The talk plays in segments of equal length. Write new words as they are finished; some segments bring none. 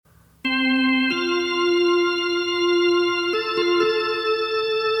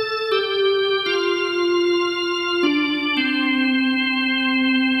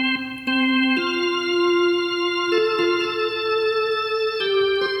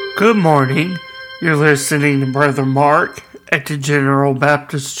Good morning. You're listening to Brother Mark at the General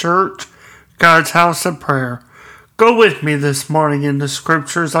Baptist Church, God's House of Prayer. Go with me this morning in the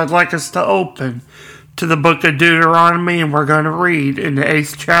scriptures. I'd like us to open to the book of Deuteronomy, and we're going to read in the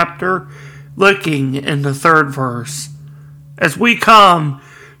 8th chapter, looking in the 3rd verse. As we come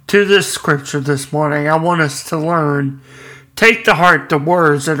to this scripture this morning, I want us to learn, take to heart the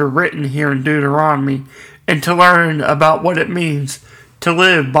words that are written here in Deuteronomy, and to learn about what it means to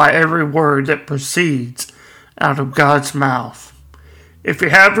live by every word that proceeds out of God's mouth. If you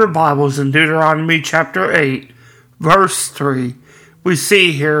have your Bibles in Deuteronomy chapter 8, verse 3, we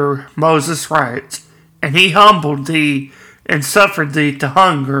see here Moses writes, "And he humbled thee, and suffered thee to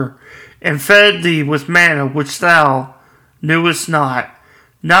hunger, and fed thee with manna which thou knewest not,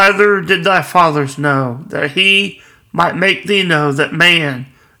 neither did thy fathers know, that he might make thee know that man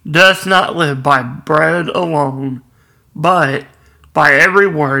doth not live by bread alone, but by every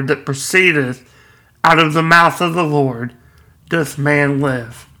word that proceedeth out of the mouth of the Lord doth man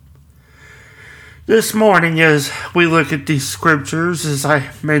live." This morning, as we look at these scriptures, as I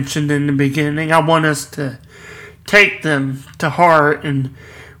mentioned in the beginning, I want us to take them to heart and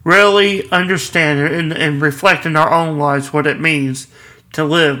really understand it and reflect in our own lives what it means to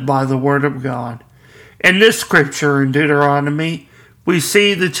live by the Word of God. In this scripture in Deuteronomy, we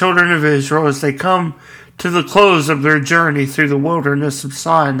see the children of Israel as they come to the close of their journey through the wilderness of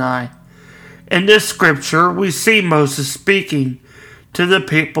Sinai. In this scripture, we see Moses speaking to the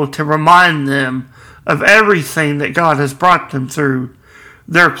people to remind them of everything that God has brought them through.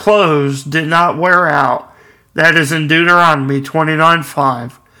 Their clothes did not wear out. That is in Deuteronomy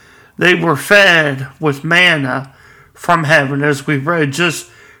 29:5. They were fed with manna from heaven, as we read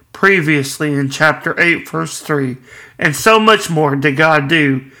just previously in chapter 8, verse 3. And so much more did God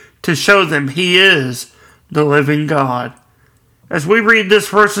do to show them He is the living God. As we read this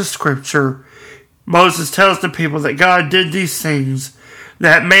verse of scripture, Moses tells the people that God did these things,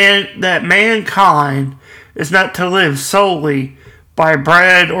 that mankind is not to live solely by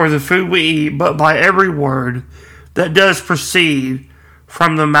bread or the food we eat, but by every word that does proceed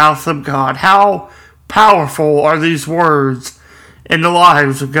from the mouth of God. How powerful are these words in the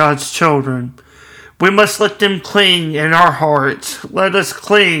lives of God's children? We must let them cling in our hearts. Let us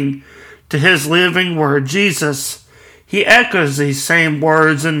cling to His living word. Jesus, He echoes these same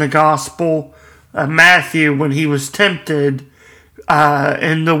words in the Gospel of Matthew when He was tempted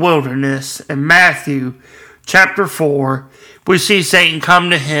in the wilderness. In Matthew chapter 4, we see Satan come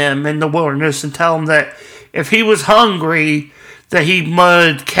to Him in the wilderness and tell Him that if He was hungry, that He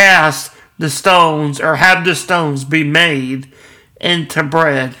would cast the stones or have the stones be made into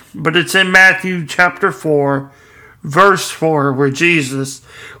bread. But it's in Matthew chapter 4, verse 4, where Jesus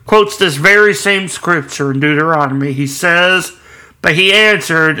quotes this very same scripture in Deuteronomy. He says, "But He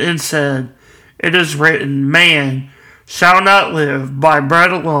answered and said, It is written, man shall not live by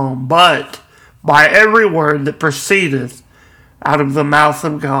bread alone, but by every word that proceedeth out of the mouth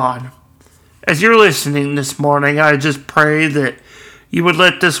of God." As you're listening this morning, I just pray that you would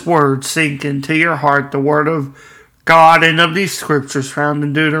let this word sink into your heart, the word of God and of these scriptures found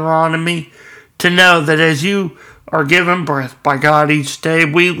in Deuteronomy, to know that as you are given breath by God each day,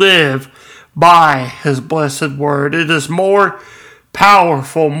 we live by His blessed word. It is more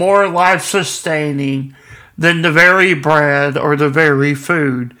powerful, more life-sustaining than the very bread or the very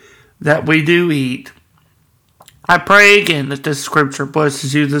food that we do eat. I pray again that this scripture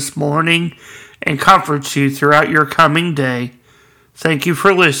blesses you this morning and comforts you throughout your coming day. Thank you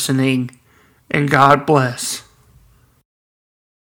for listening, and God bless.